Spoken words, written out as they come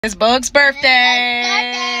It's Bug's birthday.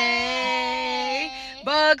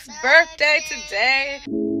 Bug's birthday today.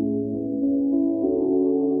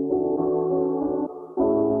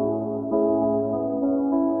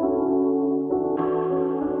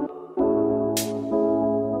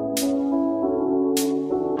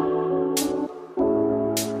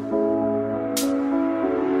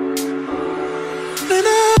 When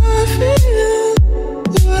I feel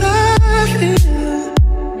what I feel,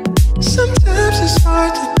 sometimes it's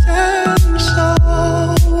hard to tell you so.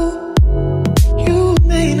 You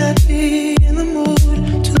may not be in the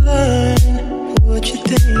mood to learn what you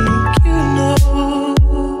think you know.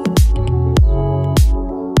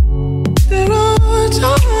 There are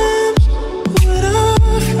times when I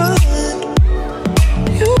find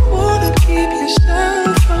you wanna keep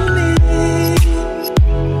yourself from me.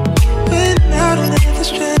 When I don't have the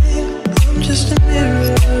strength, I'm just a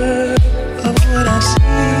mirror of what I see.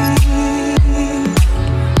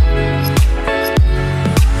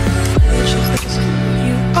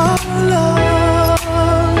 You are love.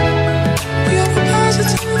 You're a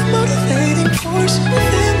positive, motivating force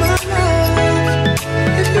within my life.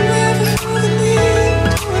 If you ever feel the need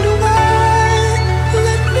to wonder why,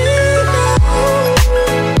 let me know.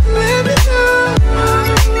 Let me know.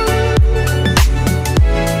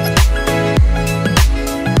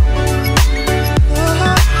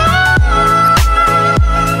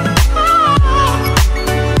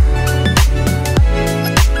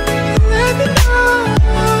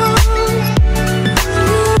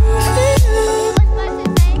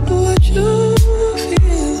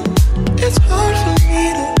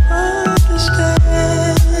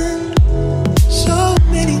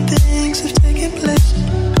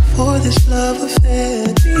 This love affair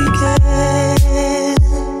began.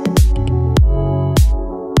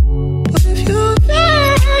 But if you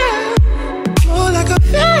feel more like I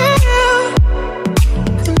feel,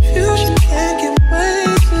 confusion can give way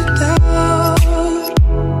to doubt.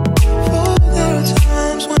 For there are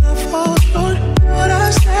times when I fall short of what I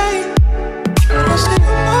say. I say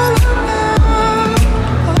I'm all alone,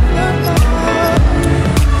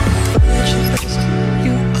 but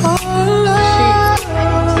you are love.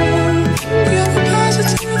 You're a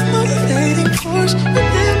positive, motivating force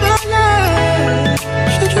within my life.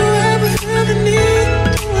 Should you ever feel the need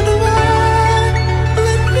to wonder why,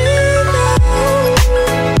 let me know.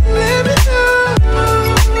 Let me know.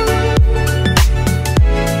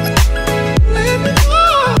 Let me know.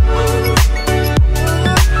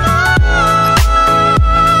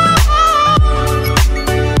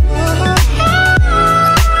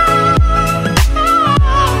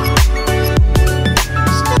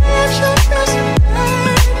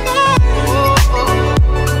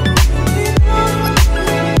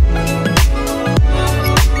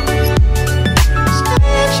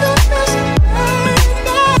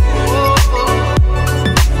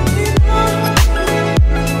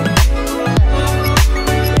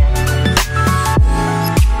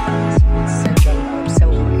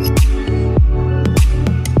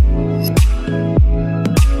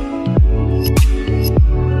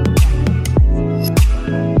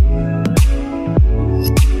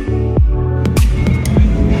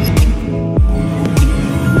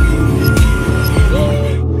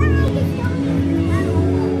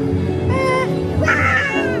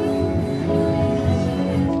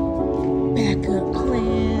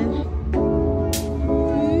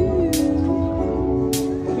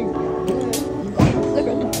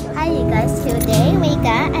 Hi you guys, today we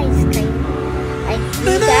got ice cream.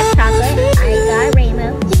 We got chocolate, I got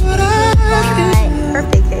rainbow, we got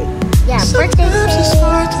birthday cake. Yeah, birthday cake.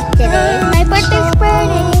 Today is my birthday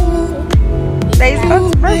party. Today's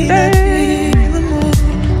Bug's birthday.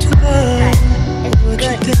 It's good.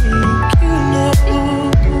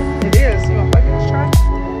 It is. You want Bug to try?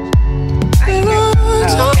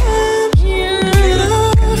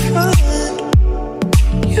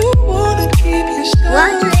 You wanna keep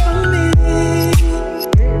yourself from me.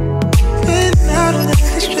 When I don't have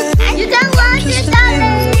the strength, You got $100.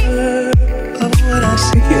 of what I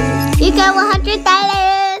see. You got $100.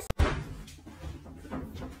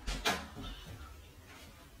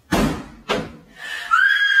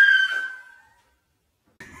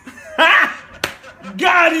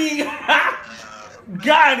 Got him!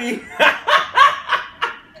 Got him!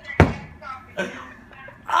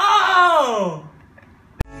 Oh!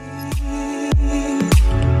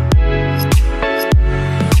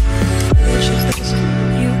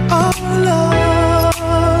 You are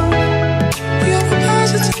love. You're a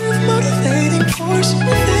positive, motivating force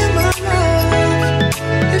within my life.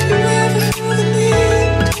 If you ever feel the need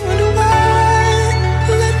to wonder why,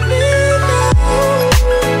 let me know.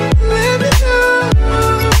 Let me know.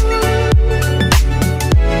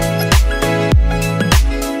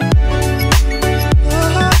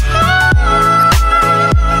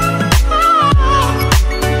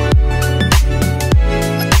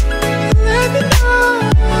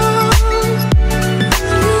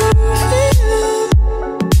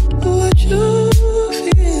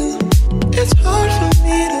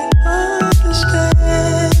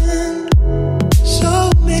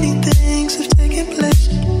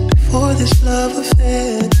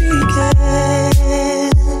 it began.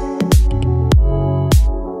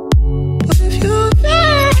 But if you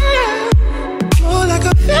feel more like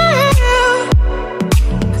I feel,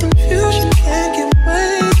 confusion can't get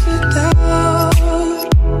wasted down.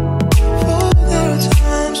 For there are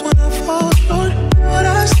times when I fall short. What I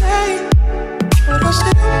say I'm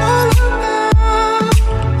all about,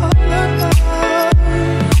 all about.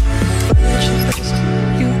 But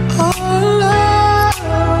you are love.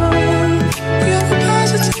 You're a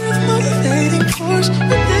positive, motivating force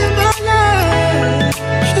within my life.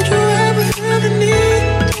 Should you ever feel the need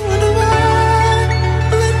to wonder why,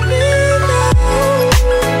 let me know.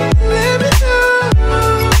 Let me know.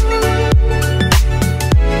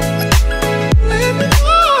 Let me know.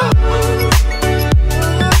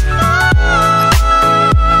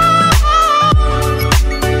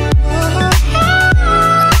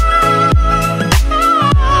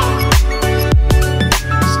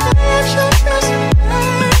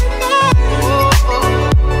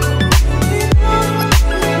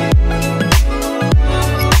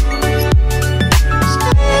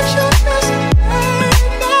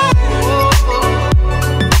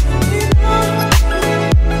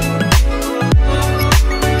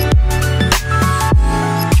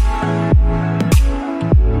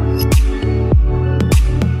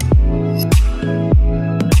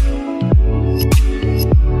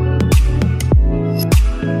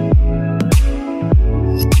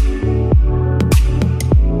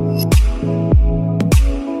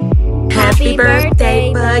 Happy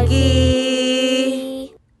birthday,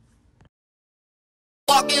 Buggy.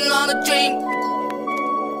 Walking on a dream.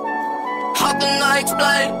 How can I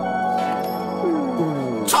explain?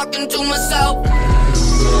 Talking to myself.